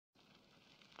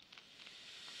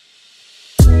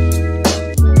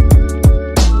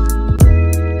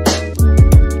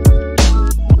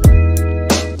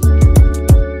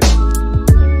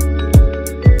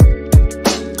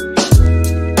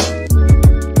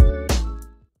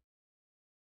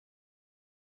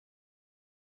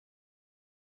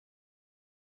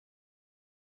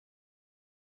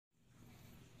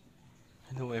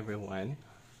everyone.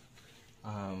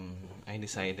 I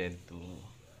decided to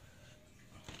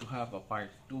have a part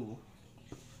 2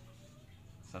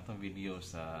 sa itong video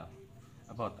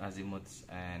about azimuths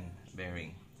and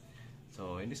bearing.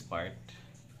 So in this part,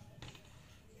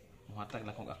 muhatag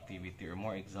na kong activity or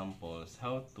more examples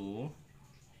how to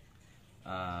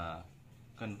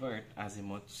convert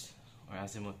azimuths or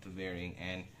azimuth to bearing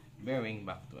and bearing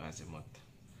back to azimuth.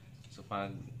 So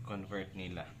pag convert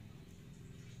nila.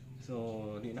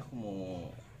 So di na ko mo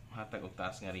hatag og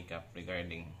taas nga recap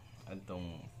regarding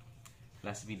adtong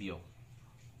last video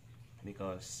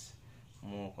because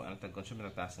mo ko ang tag-consume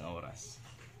na taas nga oras.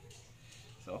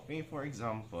 So okay, for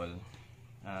example,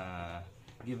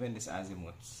 given this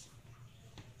azimuths,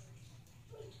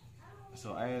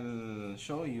 so I'll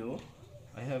show you.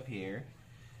 I have here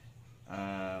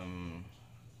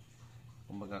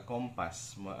kumbaga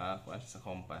compass, sa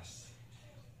compass.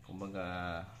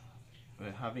 Kumbaga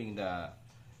we're having the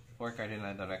 4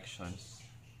 cardinal directions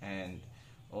and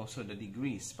also the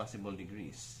degrees, possible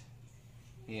degrees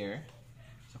here.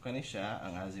 So kani siya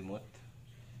ang azimuth,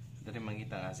 dali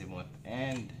mangita ang azimuth,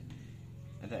 and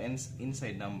the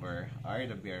inside number are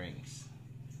the bearings.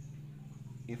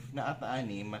 If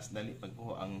naataani, mas dali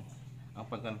pagkuha ang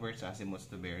pag-convert sa azimuth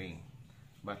to bearing.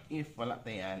 But if wala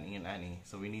tayan ingin ani,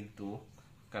 so we need to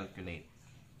calculate.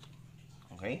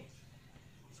 Okay,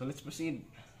 so let's proceed.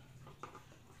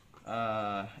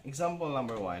 Example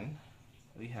number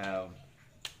 1, we have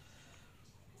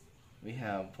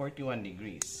 41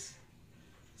 degrees.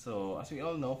 So as we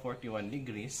all know, 41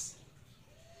 degrees,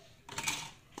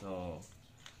 so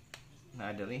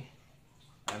nadali,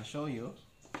 I'll show you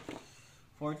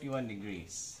 41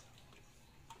 degrees.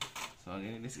 So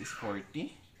this is 40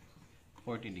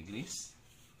 degrees.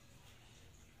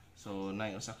 So na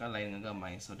usa ka line nga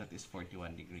gamay, so that is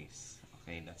 41 degrees.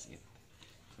 Okay, that's it.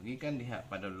 So gikan diha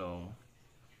padulong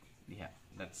diha,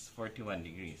 that's 41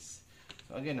 degrees.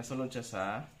 So again, nasulod siya sa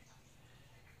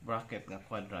bracket nga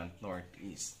quadrant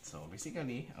northeast. So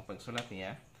basically, ang pagsulat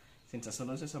niya, since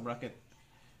nasulod siya sa bracket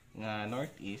nga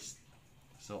northeast,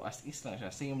 so as is lang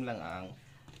siya, same lang ang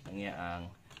iyaang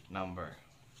number.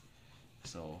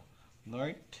 So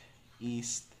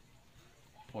northeast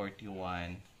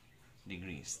 41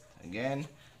 degrees. Again,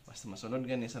 basta masulod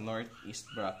gani sa northeast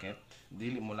bracket,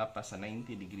 dili mo lapas sa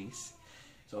 90 degrees.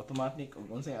 So automatic ug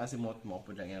unsay azimuth mo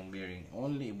pud ang bearing,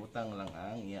 only ibutang lang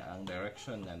ang iyaang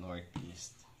direction nga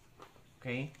northeast.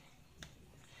 Okay?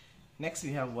 Next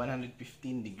we have 115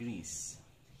 degrees.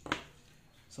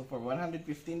 So for 115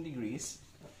 degrees,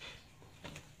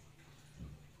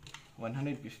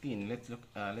 115, let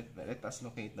us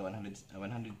locate the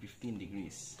 115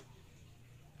 degrees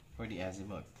for the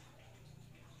azimuth.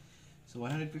 So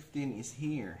 115 is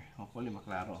here. Hopefully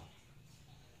maklaro.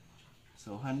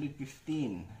 So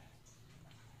 115.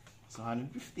 So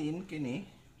 115 kini.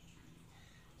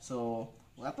 So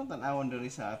atong tan-awon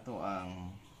diri sa ato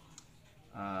ang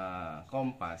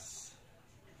compass.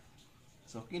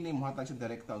 So kini mohatag sa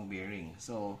direkta og bearing.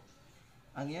 So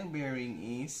ang iyang bearing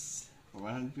is for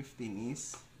 115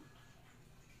 is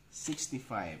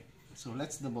 65. So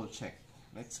let's double check.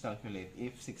 Let's calculate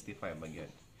if 65 ba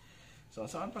gyud. So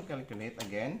saan pag-calculate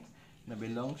again,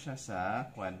 nabilong siya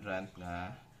sa quadrant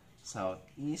nga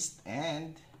southeast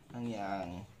and ang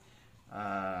iyang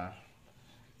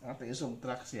ato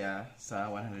isubtract siya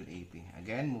sa 180.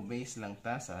 Again, mo base lang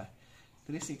ta sa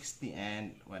 360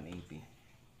 and 180.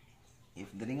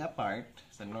 If dili nga part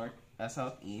sa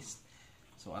southeast,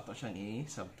 so ato siyang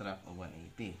i-subtract og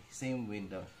 180. Same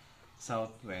with the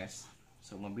southwest.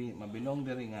 So mabilong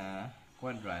diri nga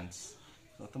quadrants,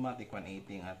 so automatic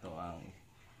 180 ang ato ang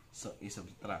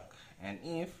i-subtract. And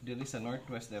if diri sa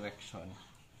northwest direction,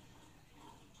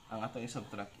 ang ato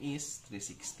i-subtract is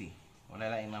 360.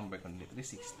 Wala lang yung number kundi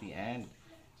 360 and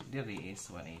diri is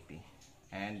 180.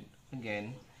 And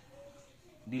again,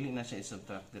 dili na siya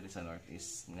i-subtract diri sa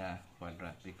northeast nga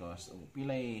quadrant because ug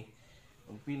pilay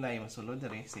masulod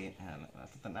diri sa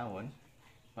ato tan-awon,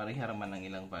 pareha man ang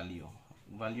ilang value.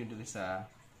 Value diri sa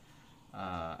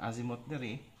azimuth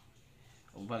diri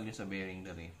ug value sa bearing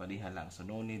diri pareha lang, so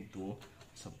no need to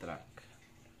subtract.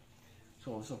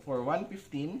 So for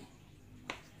 115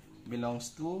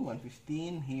 belongs to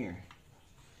 115 here,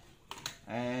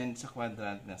 and sa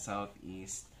quadrant na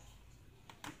southeast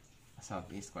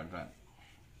quadrant,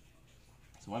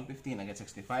 so 115 again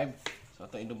 65. So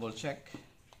ito i-double check.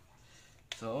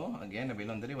 So again,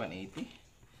 nabilong diri 180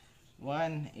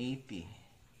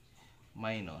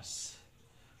 minus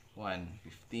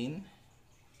 115.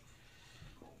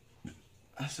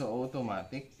 So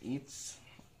automatic it's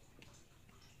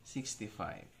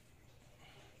 65.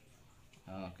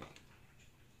 Okay.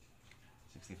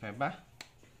 65 ba?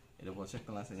 I-double check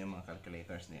ko lang sa inyo mga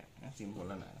calculators niya. Simple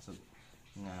lang na. So,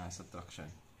 nga subtraction.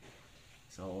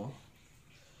 So,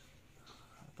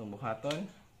 itong buhaton,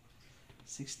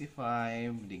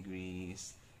 65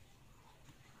 degrees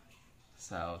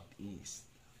southeast.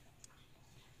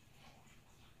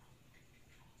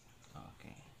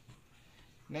 Okay.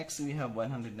 Next, we have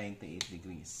 198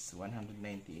 degrees.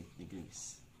 198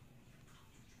 degrees.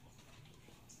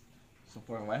 So,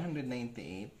 for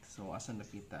 198, so, asan na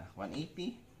pita?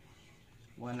 180,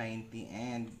 190,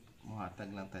 and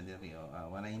muhatag lang tayo diri.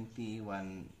 190,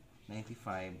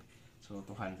 195, so,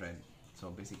 200.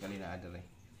 So, basically, na adere.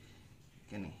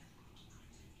 Kani.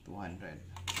 200.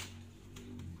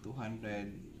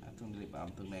 200. Atong dili pa.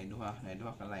 Atong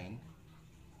naiduha ka line.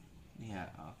 Diha.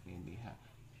 Okay, diha.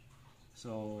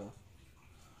 So,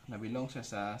 nabilong siya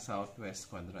sa southwest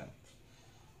quadrant.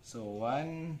 So,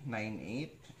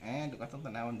 198. And, katong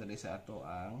tanawon dali sa ato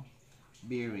ang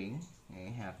bearing.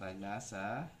 Hatag na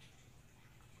sa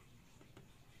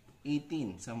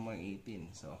 18. Somewhere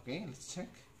 18. So, okay. Let's check.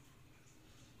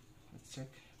 Let's check.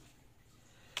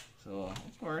 So,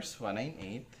 of course,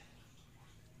 198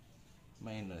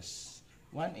 minus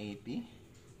 180.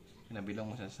 Nabilong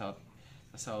mo sa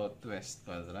southwest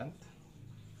quadrant.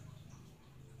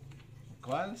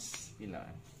 Equals, pila?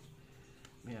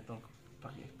 May itong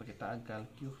pakitaag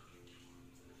calcu.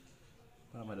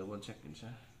 Para ma-double check din siya.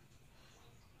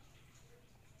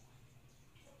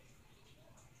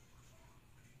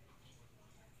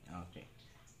 Okay.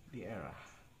 The error.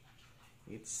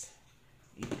 It's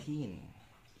 18.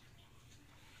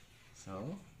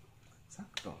 So,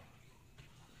 sakto.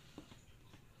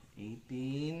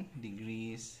 18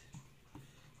 degrees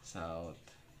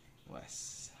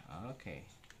southwest. Okay.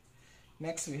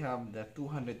 Next, we have the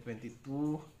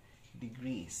 222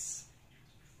 degrees.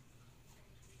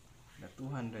 The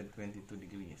 222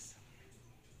 degrees.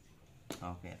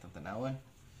 Okay, itong tanawan.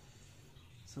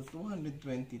 So,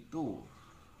 222.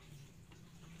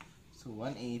 So,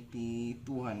 180,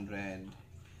 200,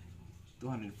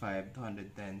 205,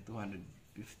 210,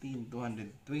 215,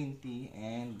 220,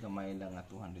 and gamay lang nga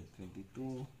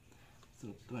 222.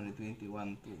 So,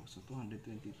 221, 2. So,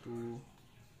 222.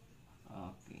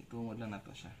 Okay, tungod lang na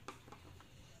to siya.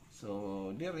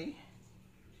 So, diri,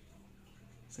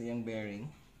 sa yung bearing,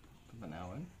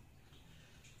 panawan.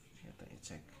 Ito,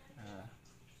 i-check.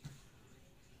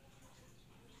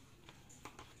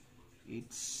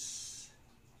 It's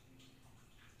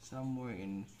somewhere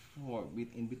in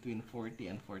between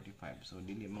 40 and 45. So,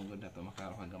 dili man gud nato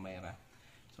makaro kagamay ra.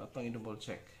 So, atong i-double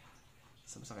check.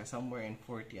 So, somewhere in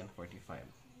 40 and 45.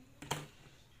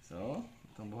 So,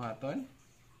 itong buhaton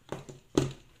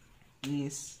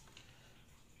is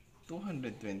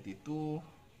 222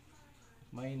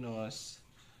 minus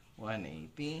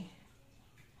 180.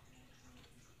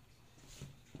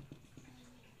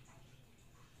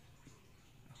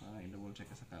 I-double check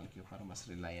sa calcu para mas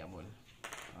reliable.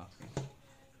 Okay.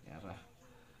 Yara.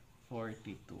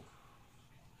 42.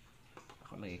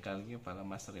 Ako lang i-calcu para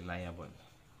mas reliable.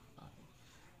 Okay.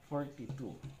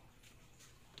 42.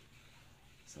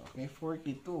 So, okay,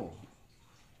 42.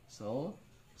 So,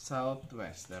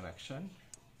 southwest direction.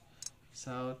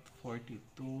 South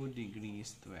 42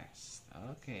 degrees west.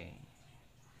 Okay.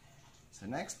 So,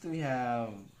 next we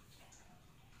have,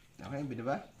 okay,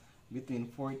 diba? Between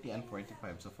 40 and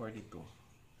 45. So, 42.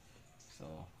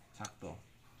 So, sakto.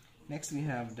 Next, we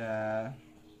have the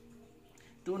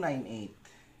 298.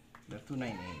 The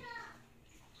 298.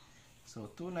 So,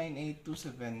 298,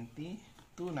 270,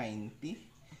 290,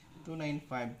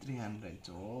 295, 300.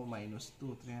 So, minus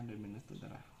 2. 300 minus 2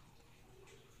 dara.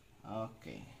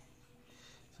 Okay.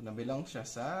 So, nabilong siya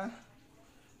sa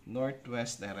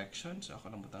northwest direction. So,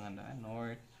 ako nang butangan na.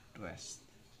 Northwest.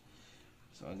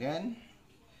 So, again,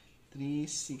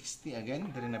 360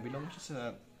 again. Dali nabilong siya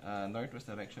sa northwest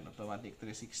direction. Automatic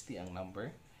 360 ang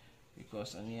number.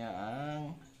 Because ang niya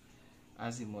ang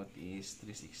azimuth is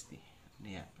 360.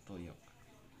 Niya, patuyok.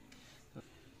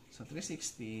 So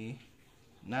 360,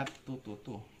 not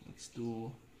 222. It's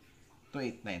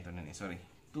 289. Ito na ni, sorry.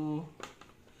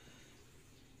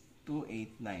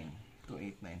 289.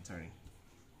 289, sorry.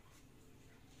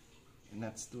 And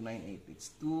that's 298. It's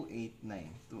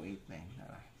 289. 289.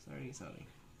 Sorry.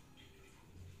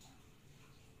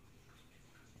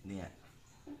 Yeah.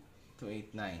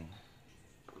 289.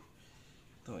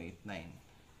 289.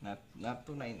 Not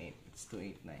 298. It's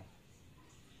 289.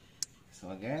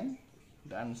 So again,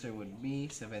 the answer would be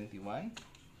 71.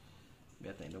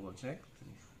 Better double check.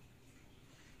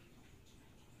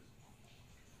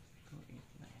 289.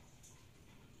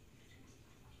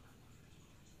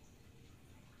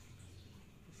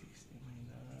 60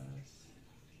 minus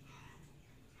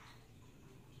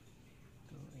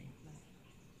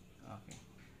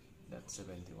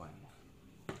 71.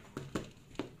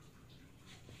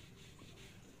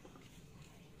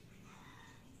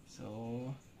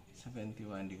 So,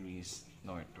 71 degrees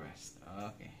northwest.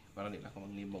 Okay. Para di na ako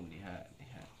maglibog diha.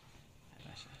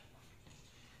 Ano siya.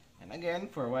 And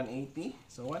again, for 180.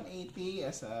 So, 180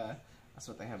 as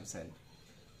what I have said.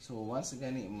 So, once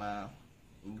gani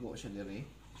maigo siya dire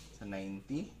sa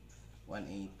 90,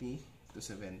 180,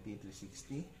 270,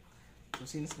 360. So,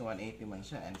 since na 180 man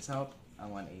siya and south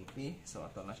ang 180, so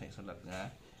ato na siya isulat nga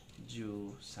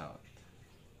due south.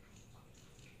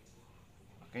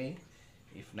 Okay?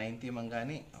 If 90 man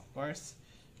gani, of course,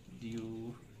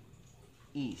 due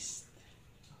east.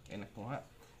 Okay, nakuha.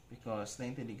 Because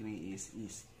 90 degree is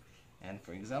east. And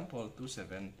for example,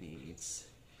 270, it's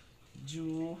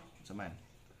due, so man,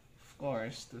 of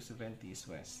course, 270 is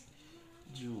west.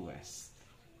 Due west.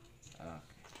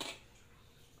 Okay.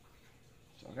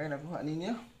 So, okay, nakuha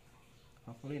ninyo.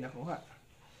 Hopefully, nakuha.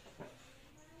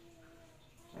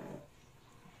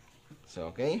 So,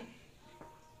 okay.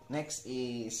 Next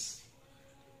is,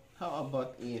 how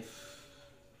about if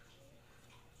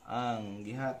ang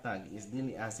gihatag is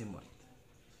dili azimuth?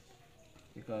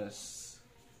 Because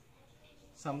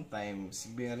sometimes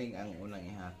bearing ang unang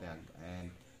ihatag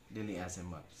and dili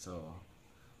azimuth. So,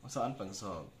 saan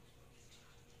pag-solve?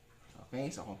 Okay,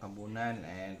 so akong tabunan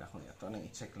and ako ito nang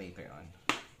i-check later on.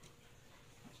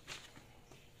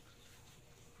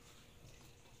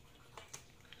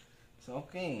 So,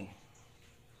 okay.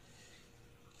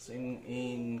 So,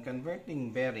 in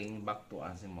converting bearing back to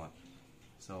azimuth,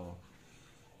 so,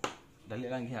 dali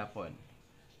lang gihapon.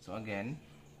 So, again,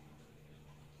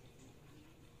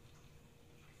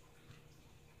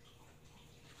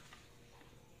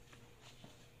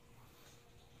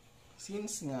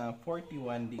 since nga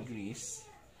 41 degrees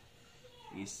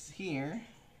is here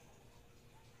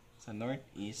sa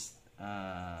northeast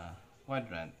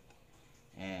quadrant,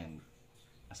 and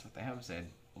as what I have said,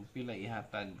 kung pila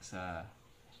ihatag sa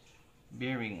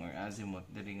bearing or azimuth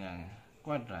diri nga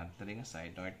quadrant, diri nga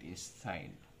side, northeast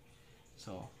side.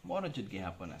 So, mora jud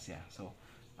gihapon na siya. So,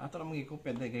 ato lang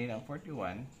magikopya diri ang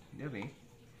 41 diri.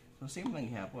 So, same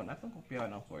lang gihapon. Atong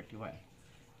kopyaon ang 41.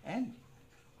 And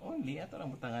only ato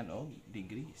lang butangan og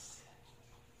degrees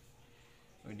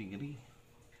or degree.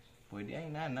 Pwede ay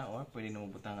nana or pwede na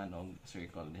butangan og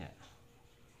circle diha.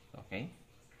 Okay?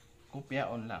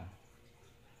 Kopyaon lang.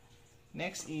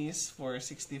 Next is for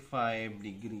 65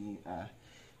 degree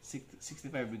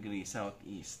 65 degree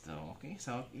southeast. So, okay,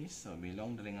 southeast. So,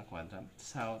 belong diri nga quadrant,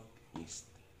 southeast.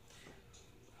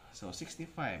 So,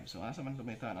 65. So, asa man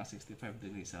tumitaan ang 65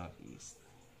 degree southeast?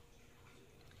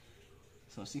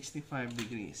 So, 65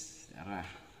 degrees. Tara.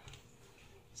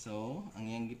 So, ang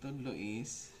iyang gitudlo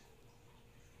is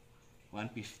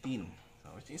 115.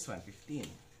 So, which is 115.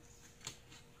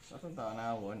 So, itong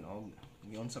taanawon o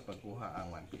yun sa pagkuha ang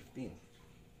 115.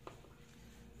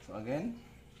 So,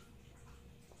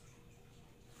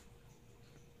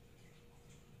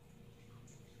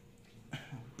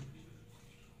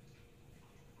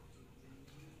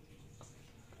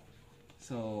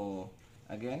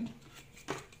 again,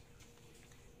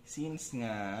 since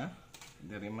nga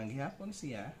diri maghapon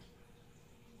siya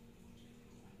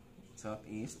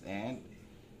southeast and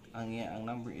ang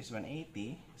number is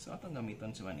 180, so atong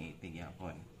gamiton sa 180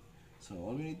 gyapon. So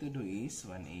all we need to do is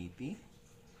 180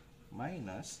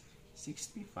 minus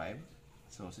 65.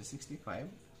 So sa 65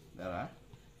 dara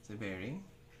sa bearing,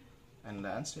 and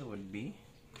the answer would be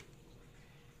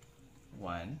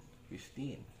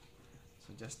 115.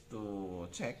 So just to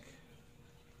check,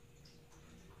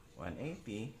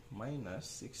 180 minus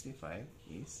 65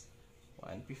 is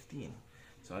 115.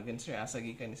 So again sir, asa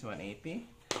gikan is 180?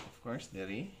 Of course,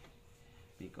 diri,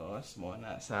 because mo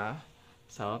na sa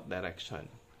south direction.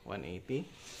 180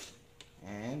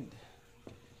 and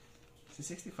si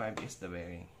 65 is the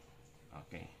bearing.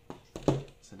 Okay.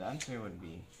 So the answer would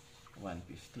be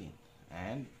 115.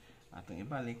 And atong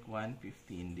ibalik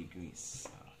 115 degrees.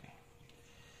 Okay.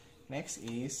 Next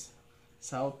is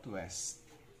southwest.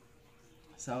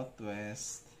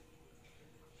 Southwest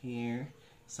here,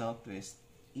 southwest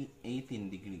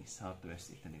 18 degrees, southwest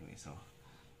 18 degrees. So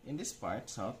in this part,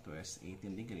 southwest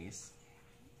 18 degrees.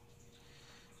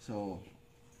 So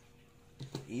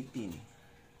 18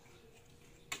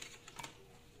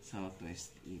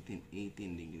 southwest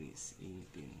 18 degrees,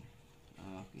 18.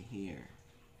 Okay, here.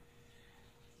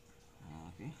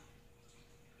 Okay.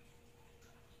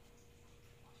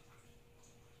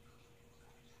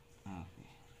 Okay.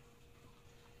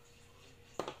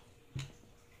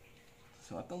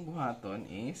 So, atong buhaton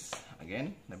is,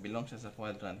 again, nabilong siya sa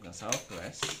quadrant ng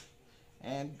southwest.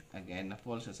 And, again,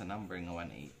 na-fall siya sa number ng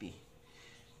 180.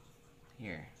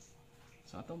 Here.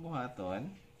 So, atong buhaton,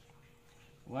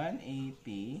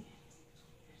 180,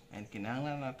 and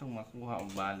kinahanglan natong makuha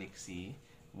og balik si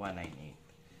 198.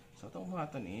 So, atong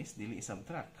buhaton is, dili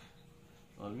subtract.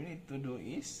 All we need to do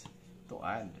is to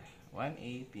add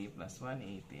 180 plus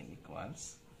 118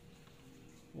 equals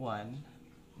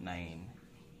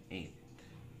 198.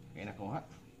 Okay, nakuha.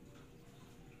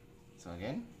 So,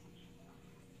 again,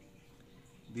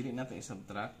 dili nato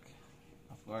i-subtract.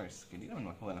 Of course, hindi naman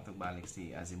makuha nato balik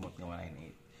si Azimuth nga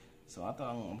 198. So,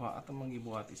 atong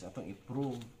manggibuhat is atong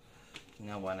i-prove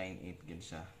nga 198 gid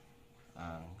siya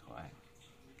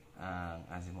ang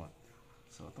Azimuth.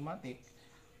 So, automatic,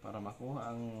 para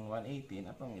makuha ang 118,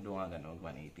 atong idungagan og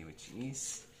 180, which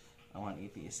is, ang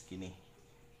 180 is kini.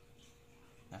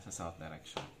 Nasa south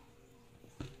direction.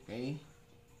 Okay?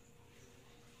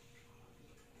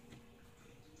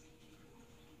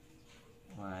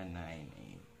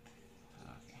 $198.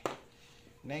 Okay.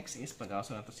 Next is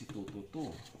pag-aso na to si 222.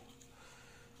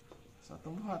 So,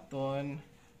 itong buhaton,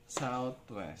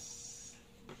 southwest.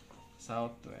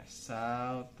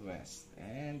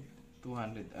 And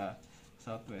 200,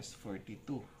 southwest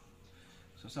 42.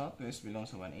 So, southwest belongs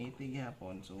sa 180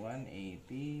 gihapon. So,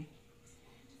 180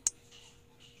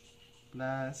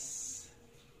 plus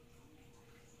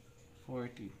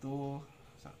 42.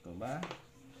 Sakto ba?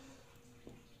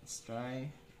 Let's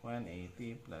try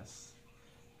 180 plus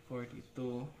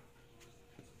 42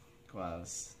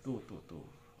 equals 222.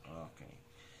 Okay.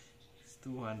 It's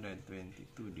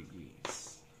 222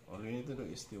 degrees. All we need to do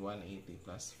is the 180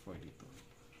 plus 42.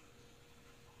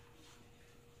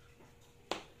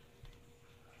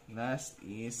 Last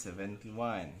is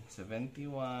 71.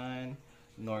 71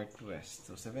 northwest.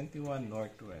 So, 71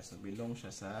 northwest. So, belong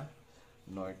siya sa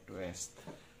northwest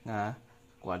nga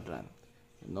quadrant.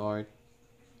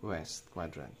 Northwest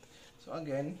quadrant. So,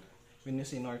 again, when you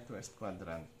say northwest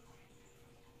quadrant,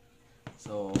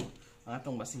 so, ang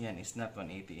atong basihan is not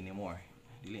 180 anymore.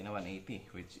 Dili na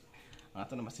 180, which ang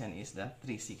atong basihan is the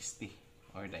 360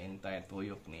 or the entire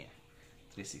tuyok niya.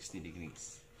 360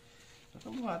 degrees. So,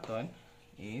 itong buhaton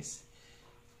is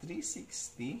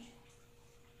 360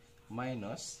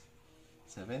 minus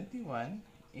 71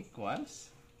 equals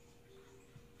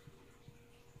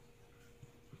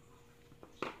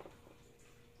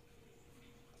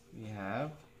we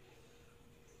have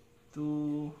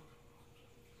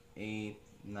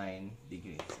 289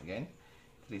 degrees. Again,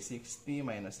 360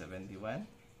 minus 71.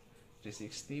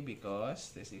 360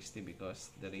 because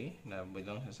dari na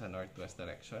belong sa northwest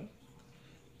direction.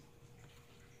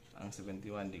 Ang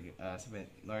 71 degree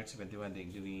north 71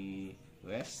 degree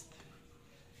west.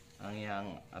 Ang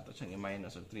yang ato siyang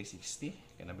i-minus og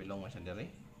 360 kaya nabilong mo siya dari.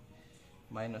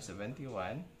 Minus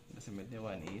 71. The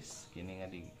 71 is kini nga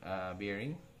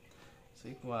bearing. So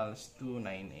equals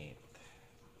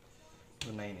 298.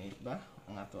 298 ba?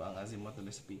 Ang ato ang azimuth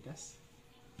ulit sa pikas.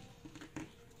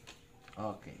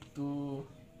 Okay,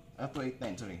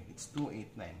 289, sorry. It's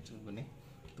 289. So guni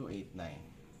 289.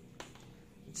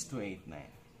 It's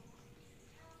 289.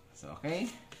 So okay.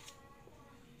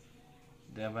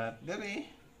 Dapat dere.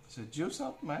 So due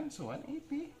south man, so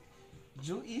 180.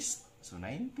 Due east, so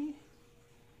 90.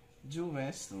 Due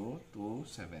west, so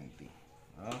 270.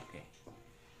 Okay.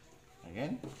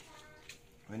 Again,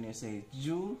 when you say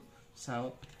due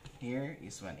south, here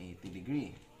is 180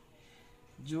 degree.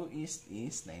 Due east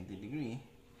is 90 degree.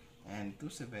 And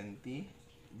 270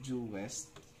 due west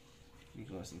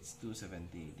because it's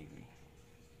 270 degree.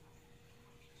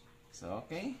 So,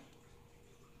 okay.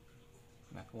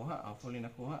 Nakuha. Hopefully,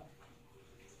 nakuha.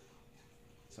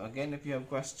 So, again, if you have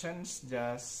questions,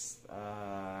 just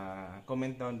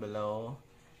comment down below.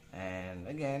 And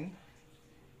again,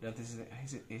 don't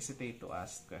hesitate to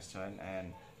ask question.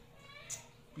 And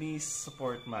please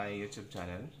support my YouTube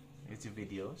channel, YouTube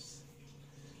videos.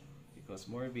 Because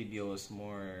more videos,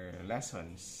 more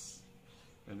lessons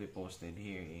will be posted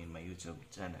here in my YouTube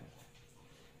channel.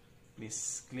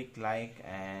 Please click like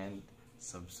and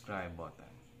subscribe button.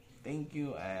 Thank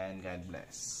you and God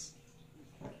bless.